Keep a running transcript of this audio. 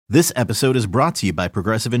This episode is brought to you by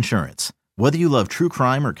Progressive Insurance. Whether you love true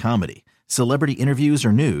crime or comedy, celebrity interviews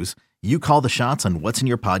or news, you call the shots on what's in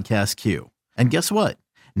your podcast queue. And guess what?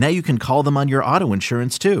 Now you can call them on your auto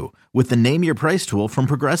insurance too with the Name Your Price tool from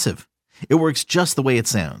Progressive. It works just the way it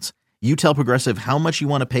sounds. You tell Progressive how much you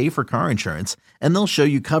want to pay for car insurance, and they'll show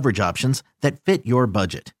you coverage options that fit your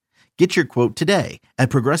budget. Get your quote today at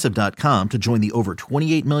Progressive.com to join the over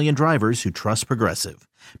 28 million drivers who trust Progressive.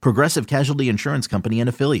 Progressive Casualty Insurance Company and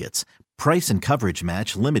Affiliates. Price and coverage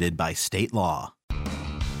match limited by state law.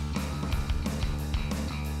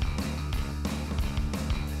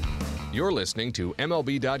 You're listening to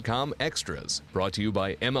MLB.com Extras, brought to you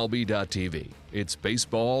by MLB.tv. It's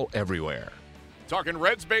baseball everywhere. Talking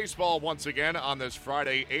Reds baseball once again on this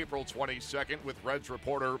Friday, April 22nd with Reds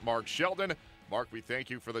reporter Mark Sheldon. Mark, we thank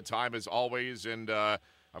you for the time as always. And, of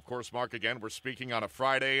course, Mark, again, we're speaking on a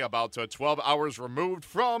Friday about 12 hours removed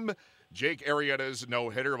from Jake Arrieta's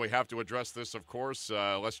no-hitter. We have to address this, of course.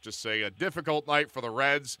 Let's just say a difficult night for the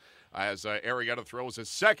Reds as Arrieta throws his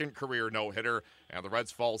second career no-hitter, and the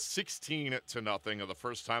Reds fall 16-0. The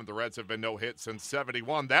first time the Reds have been no-hit since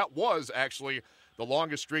 71. That was actually the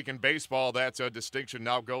longest streak in baseball. That distinction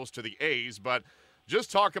now goes to the A's. But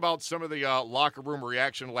just talk about some of the locker room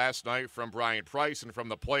reaction last night from Brian Price and from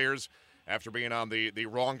the players after being on the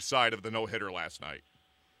wrong side of the no-hitter last night.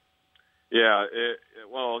 Yeah,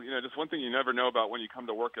 just one thing you never know about when you come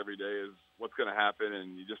to work every day is what's going to happen,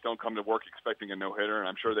 and you just don't come to work expecting a no-hitter, and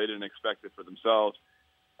I'm sure they didn't expect it for themselves.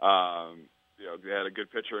 They had a good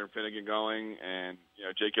pitcher in Finnegan going, and,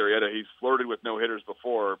 Jake Arrieta, he's flirted with no-hitters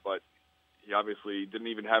before, but he obviously didn't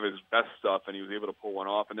even have his best stuff, and he was able to pull one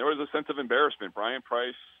off. And there was a sense of embarrassment. Brian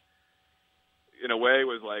Price, in a way,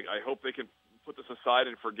 was like, I hope they can put this aside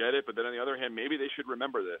and forget it. But then on the other hand, maybe they should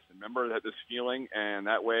remember this and remember this feeling, and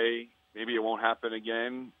that way maybe it won't happen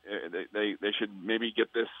again. They should maybe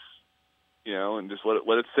get this, and just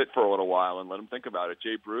let it sit for a little while and let them think about it.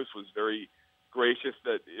 Jay Bruce was very gracious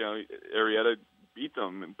that, Arrieta beat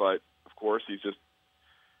them, but of course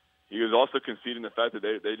he was also conceding the fact that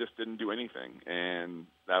they just didn't do anything, and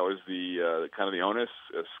that was the kind of the onus.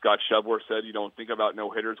 Scott Shubler said, you don't think about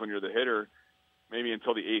no-hitters when you're the hitter, maybe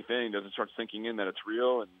until the eighth inning doesn't start sinking in that it's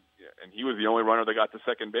real, and he was the only runner that got to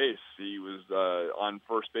second base. He was on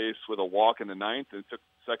first base with a walk in the ninth and took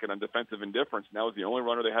second on defensive indifference, and that was the only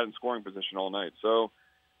runner they had in scoring position all night. So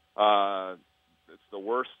it's the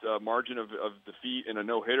worst margin of defeat in a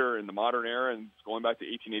no-hitter in the modern era, and it's going back to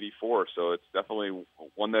 1884. So it's definitely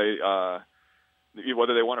one they,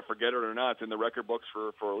 whether they want to forget it or not, it's in the record books for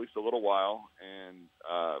at least a little while. And,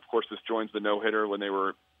 of course, this joins the no-hitter when they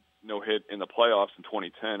were no-hit in the playoffs in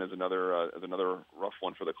 2010 as another rough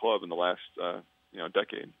one for the club in the last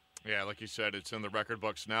decade. Yeah, like you said, it's in the record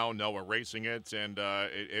books now, no erasing it, and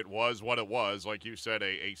it was what it was. Like you said,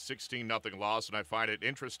 a 16-0 loss, and I find it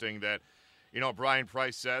interesting that Brian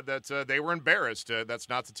Price said that they were embarrassed. That's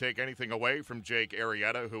not to take anything away from Jake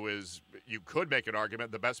Arrieta, who is, you could make an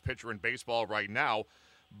argument, the best pitcher in baseball right now.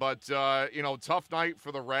 But, tough night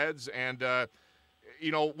for the Reds. And,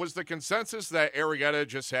 was the consensus that Arrieta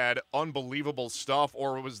just had unbelievable stuff,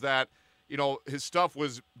 or was that, his stuff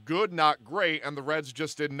was good, not great, and the Reds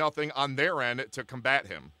just did nothing on their end to combat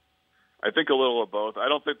him? I think a little of both. I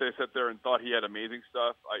don't think they sat there and thought he had amazing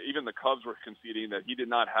stuff. Even the Cubs were conceding that he did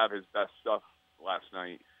not have his best stuff last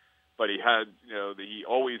night, but he had, he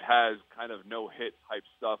always has kind of no-hit type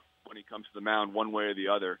stuff when he comes to the mound one way or the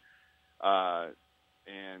other.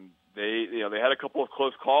 And they had a couple of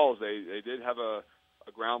close calls. They did have a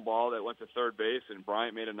ground ball that went to third base, and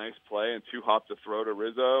Bryant made a nice play and two-hopped a throw to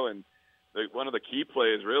Rizzo. And one of the key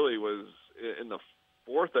plays really was in the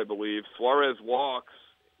fourth, I believe. Suarez walks,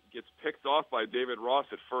 gets picked off by David Ross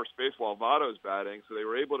at first base while Votto's batting, so they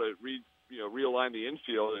were able to realign the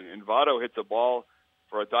infield, and Votto hits a ball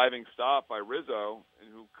for a diving stop by Rizzo,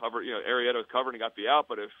 and who covered, Arrieta was covering and got the out,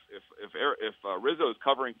 but if Rizzo is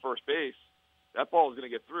covering first base, that ball is going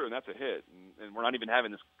to get through, and that's a hit, and we're not even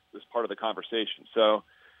having this part of the conversation. So,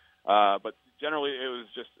 but generally it was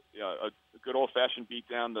just a good old-fashioned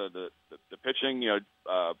beatdown. The pitching,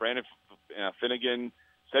 Brandon Finnegan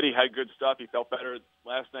said he had good stuff. He felt better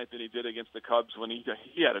last night than he did against the Cubs when he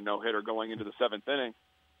had a no-hitter going into the seventh inning.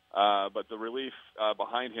 But the relief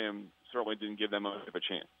behind him certainly didn't give them much of a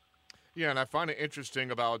chance. Yeah, and I find it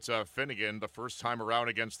interesting about Finnegan. The first time around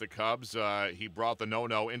against the Cubs, he brought the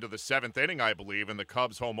no-no into the seventh inning, I believe, in the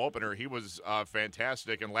Cubs home opener. He was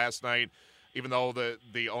fantastic. And last night, even though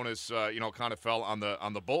the onus kind of fell on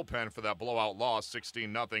the bullpen for that blowout loss,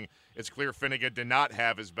 16-0, it's clear Finnegan did not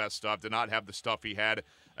have his best stuff, did not have the stuff he had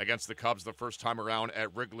against the Cubs the first time around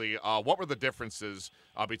at Wrigley. What were the differences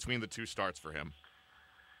between the two starts for him?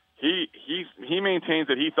 he maintains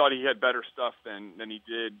that he thought he had better stuff than he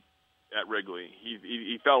did at Wrigley.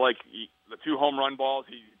 He felt like the 2 home run balls,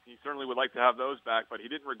 he certainly would like to have those back, but he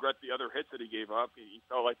didn't regret the other hits that he gave up. He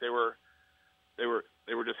felt like they were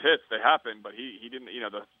just hits. They happened, but he didn't.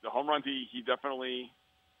 The home runs he definitely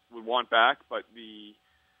would want back, but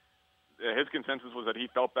his consensus was that he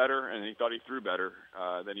felt better and he thought he threw better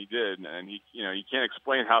than he did. And you can't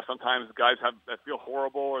explain how sometimes guys that feel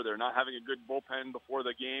horrible or they're not having a good bullpen before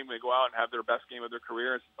the game. They go out and have their best game of their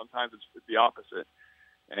career. And sometimes it's the opposite,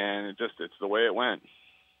 and it's the way it went.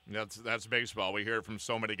 That's baseball. We hear it from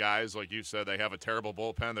so many guys. Like you said, they have a terrible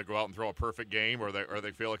bullpen. They go out and throw a perfect game, or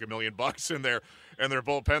they feel like $1 million in their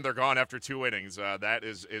bullpen. They're gone after 2 innings. That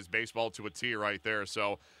is baseball to a T right there.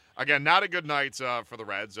 So. Again, not a good night for the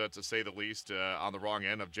Reds, to say the least, on the wrong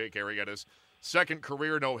end of Jake Arrieta's second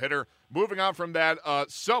career no-hitter. Moving on from that,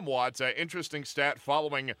 somewhat interesting stat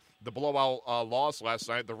following the blowout loss last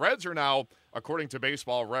night. The Reds are now, according to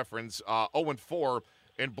Baseball Reference, 0-4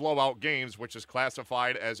 in blowout games, which is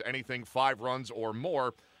classified as anything 5 runs or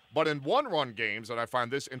more. But in 1-run games, and I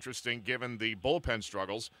find this interesting given the bullpen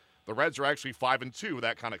struggles, the Reds are actually 5-2.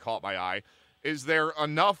 That kind of caught my eye. Is there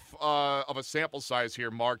enough of a sample size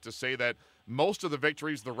here, Mark, to say that most of the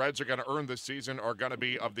victories the Reds are going to earn this season are going to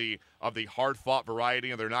be of the hard-fought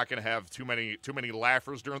variety, and they're not going to have too many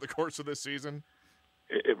laughers during the course of this season?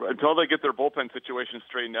 Until they get their bullpen situation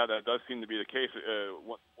straightened out, that does seem to be the case.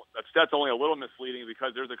 That stat's only a little misleading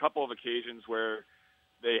because there's a couple of occasions where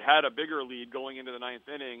they had a bigger lead going into the 9th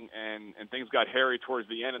inning, and things got hairy towards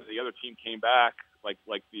the end, and the other team came back. Like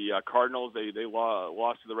the Cardinals, they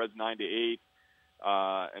lost to the Reds 9-8.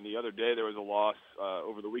 And the other day there was a loss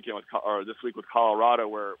over the weekend this week with Colorado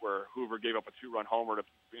where Hoover gave up a 2-run homer to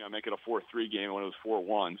make it a 4-3 game when it was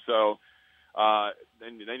 4-1. So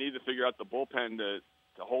then they need to figure out the bullpen to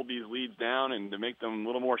hold these leads down and to make them a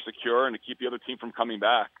little more secure and to keep the other team from coming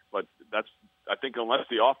back. But I think unless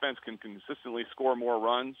the offense can consistently score more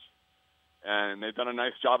runs, and they've done a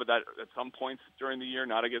nice job of that at some points during the year,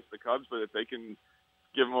 not against the Cubs, but if they can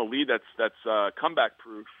give them a lead that's comeback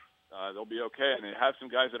proof, they'll be okay. And they have some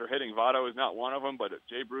guys that are hitting. Votto is not one of them, but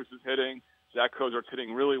Jay Bruce is hitting. Zach Kozart's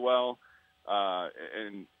hitting really well.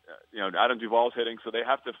 And Adam Duvall's hitting. So they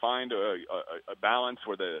have to find a balance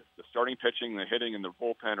where the starting pitching, the hitting, and the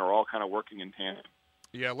bullpen are all kind of working in tandem.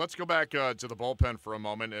 Yeah, let's go back to the bullpen for a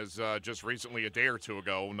moment. As just recently, a day or two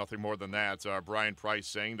ago, nothing more than that, Brian Price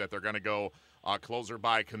saying that they're going to go closer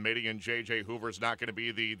by committee, and J.J. Hoover's not going to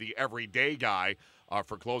be the everyday guy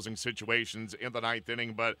for closing situations in the 9th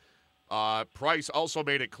inning. But Price also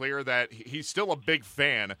made it clear that he's still a big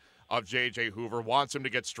fan of J.J. Hoover, wants him to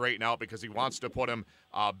get straightened out because he wants to put him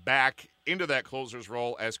back into that closer's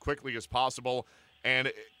role as quickly as possible.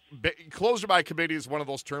 And closer by committee is one of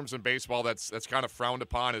those terms in baseball that's kind of frowned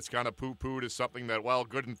upon. It's kind of poo-pooed as something that, well,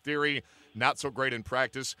 good in theory, not so great in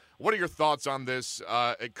practice. What are your thoughts on this?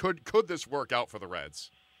 Could this work out for the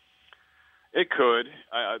Reds? It could.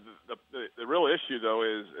 The real issue, though,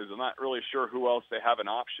 is I'm not really sure who else they have an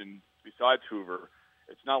option besides Hoover.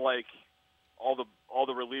 It's not like all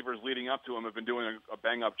the relievers leading up to him have been doing a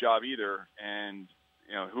bang-up job either, and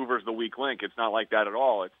Hoover's the weak link. It's not like that at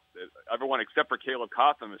all. Everyone except for Caleb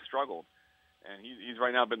Cotham has struggled, and he's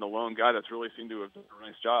right now been the lone guy that's really seemed to have done a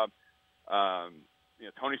nice job.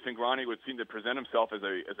 Tony Cingrani would seem to present himself as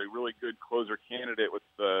a really good closer candidate with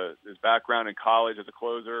his background in college as a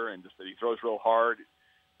closer, and just that he throws real hard.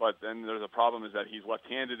 But then there's a problem is that he's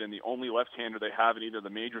left-handed and the only left-hander they have in either the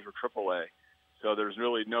majors or AAA. So there's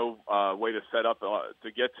really no way to set up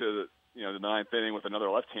to get to the 9th inning with another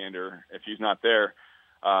left-hander if he's not there.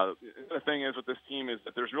 The other thing is with this team is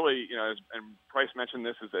that there's really, and Price mentioned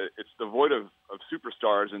this, is that it's devoid of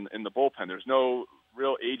superstars in the bullpen. There's no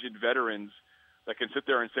real aged veterans that can sit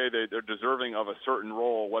there and say they're deserving of a certain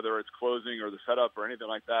role, whether it's closing or the setup or anything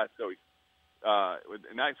like that. So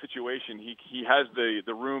in that situation, he has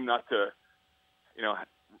the room not to,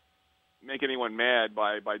 make anyone mad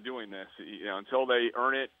by doing this. Until they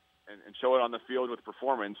earn it and show it on the field with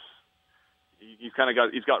performance, he's got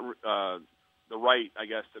the right, I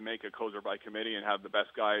guess, to make a closer by committee and have the best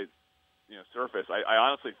guy, surface. I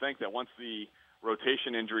honestly think that once the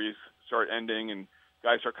rotation injuries start ending and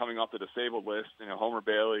guys start coming off the disabled list, Homer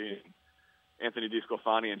Bailey, Anthony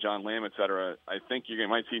DeSclafani, and John Lamb, et cetera, I think you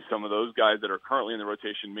might see some of those guys that are currently in the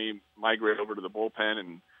rotation may migrate over to the bullpen.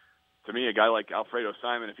 And to me, a guy like Alfredo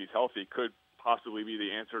Simon, if he's healthy, could possibly be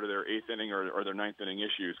the answer to their 8th inning or their 9th inning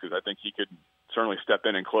issues, because I think he could certainly step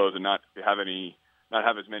in and close and not have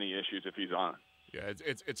as many issues if he's on. Yeah,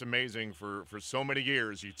 it's amazing. For so many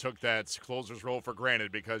years, you took that closer's role for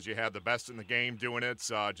granted because you had the best in the game doing it,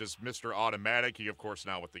 just Mr. Automatic. He, of course,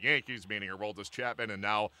 now with the Yankees, meaning Aroldis Chapman, and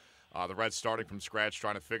now the Reds starting from scratch,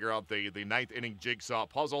 trying to figure out the ninth inning jigsaw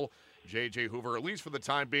puzzle. J.J. Hoover, at least for the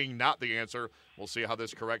time being, not the answer. We'll see how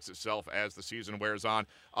this corrects itself as the season wears on.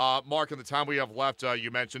 Mark, in the time we have left,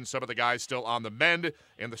 you mentioned some of the guys still on the mend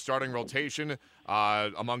in the starting rotation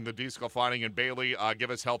among the DeSclafani and Bailey. Give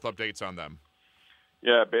us health updates on them.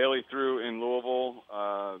 Yeah, Bailey threw in Louisville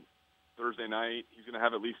Thursday night. He's going to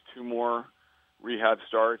have at least 2 more rehab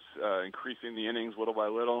starts, increasing the innings little by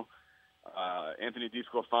little. Anthony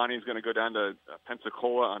DeSclafani is going to go down to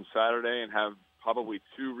Pensacola on Saturday and have probably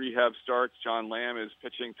 2 rehab starts. John Lamb is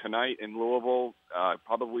pitching tonight in Louisville,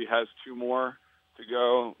 probably has 2 more to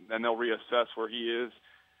go. Then they'll reassess where he is.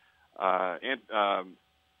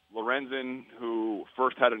 Lorenzen, who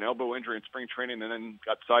first had an elbow injury in spring training and then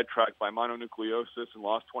got sidetracked by mononucleosis and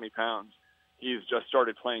lost 20 pounds, he's just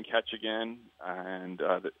started playing catch again, and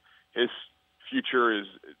his future is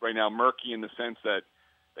right now murky in the sense that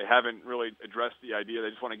they haven't really addressed the idea. They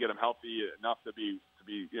just want to get him healthy enough to be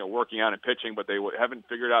working out and pitching, but they haven't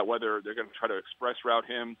figured out whether they're going to try to express route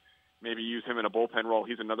him, maybe use him in a bullpen role.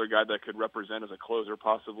 He's another guy that could represent as a closer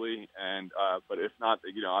possibly, and but if not,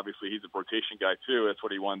 obviously he's a rotation guy too. That's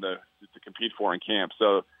what he wanted to compete for in camp.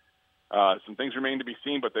 So some things remain to be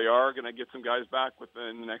seen, but they are going to get some guys back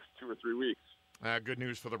within the next 2 or 3 weeks. Good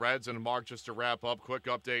news for the Reds. And, Mark, just to wrap up, quick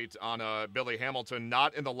update on Billy Hamilton,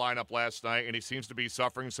 not in the lineup last night, and he seems to be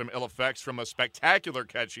suffering some ill effects from a spectacular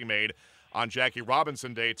catch he made on Jackie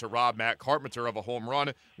Robinson Day to rob Matt Carpenter of a home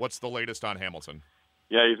run. What's the latest on Hamilton?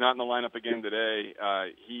 Yeah, he's not in the lineup again today.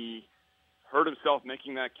 He hurt himself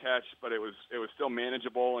making that catch, but it was still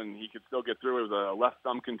manageable, and he could still get through. It was a left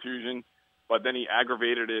thumb contusion. But then he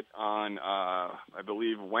aggravated it on, I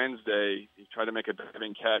believe, Wednesday. He tried to make a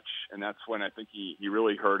diving catch, and that's when I think he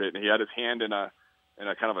really hurt it. And he had his hand in a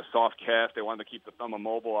kind of a soft cast. They wanted to keep the thumb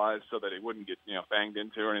immobilized so that it wouldn't get banged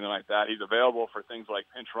into or anything like that. He's available for things like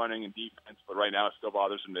pinch running and defense, but right now it still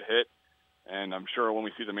bothers him to hit. And I'm sure when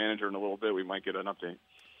we see the manager in a little bit, we might get an update.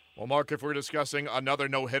 Well, Mark, if we're discussing another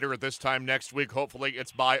no-hitter at this time next week, hopefully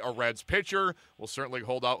it's by a Reds pitcher. We'll certainly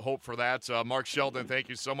hold out hope for that. Mark Sheldon, thank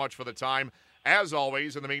you so much for the time. As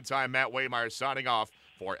always, in the meantime, Matt Waymeyer signing off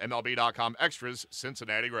for MLB.com Extras,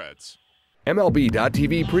 Cincinnati Reds.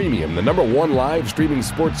 MLB.tv Premium, the #1 live streaming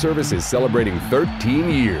sports service, is celebrating 13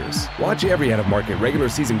 years. Watch every out-of-market regular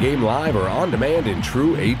season game live or on demand in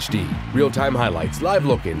true HD. Real-time highlights, live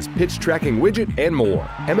look-ins, pitch tracking widget, and more.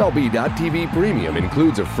 MLB.tv Premium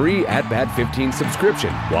includes a free At-Bat 15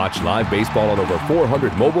 subscription. Watch live baseball on over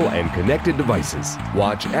 400 mobile and connected devices.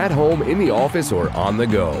 Watch at home, in the office, or on the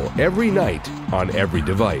go every night on every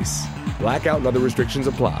device. Blackout and other restrictions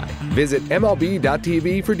apply. Visit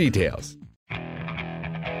MLB.tv for details.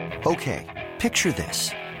 Okay, picture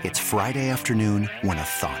this. It's Friday afternoon when a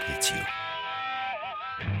thought hits you.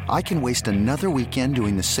 I can waste another weekend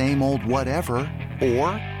doing the same old whatever, or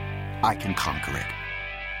I can conquer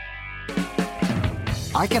it.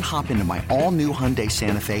 I can hop into my all-new Hyundai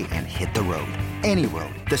Santa Fe and hit the road. Any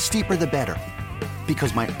road. The steeper, the better.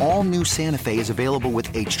 Because my all-new Santa Fe is available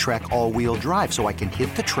with H-Track all-wheel drive, so I can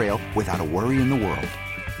hit the trail without a worry in the world.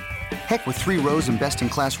 Heck, with 3 rows and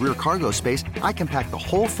best-in-class rear cargo space, I can pack the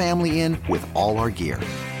whole family in with all our gear.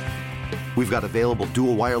 We've got available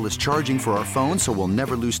dual wireless charging for our phones, so we'll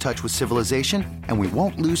never lose touch with civilization, and we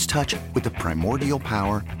won't lose touch with the primordial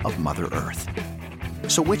power of Mother Earth.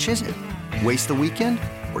 So which is it? Waste the weekend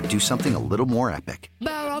or do something a little more epic?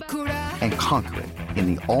 And conquer it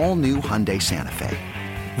in the all-new Hyundai Santa Fe.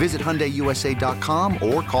 Visit HyundaiUSA.com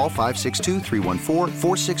or call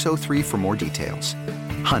 562-314-4603 for more details.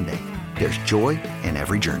 Hyundai. There's joy in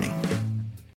every journey.